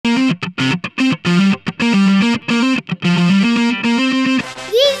Easiest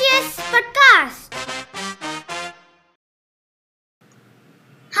podcast.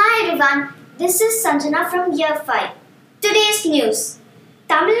 Hi everyone, this is Sanjana from Year 5. Today's news.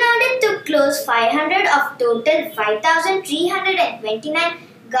 Tamil Nadu took close 500 of total 5,329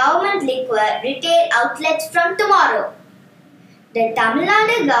 government liquor retail outlets from tomorrow. The Tamil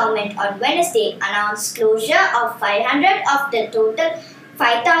Nadu government on Wednesday announced closure of 500 of the total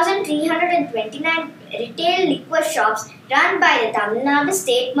 5,329 retail liquor shops run by the Tamil Nadu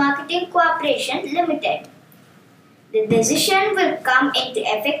State Marketing Corporation Limited. The decision will come into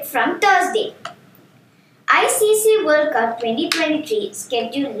effect from Thursday. ICC World Cup 2023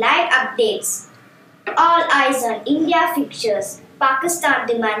 scheduled live updates. All eyes on India fixtures. Pakistan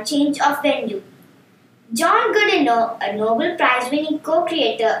demand change of venue. John Goodenough, a Nobel Prize-winning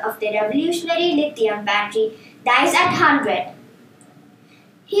co-creator of the revolutionary lithium battery, dies at 100.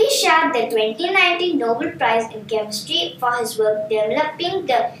 He shared the 2019 Nobel Prize in Chemistry for his work developing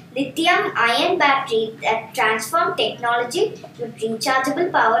the lithium-ion battery that transformed technology with rechargeable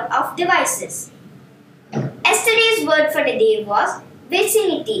power of devices. Yesterday's word for the day was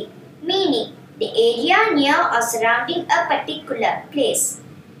vicinity, meaning the area near or surrounding a particular place.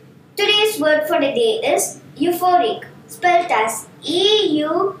 Today's word for the day is euphoric, spelled as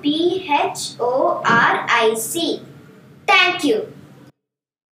EUPHORIC. Thank you.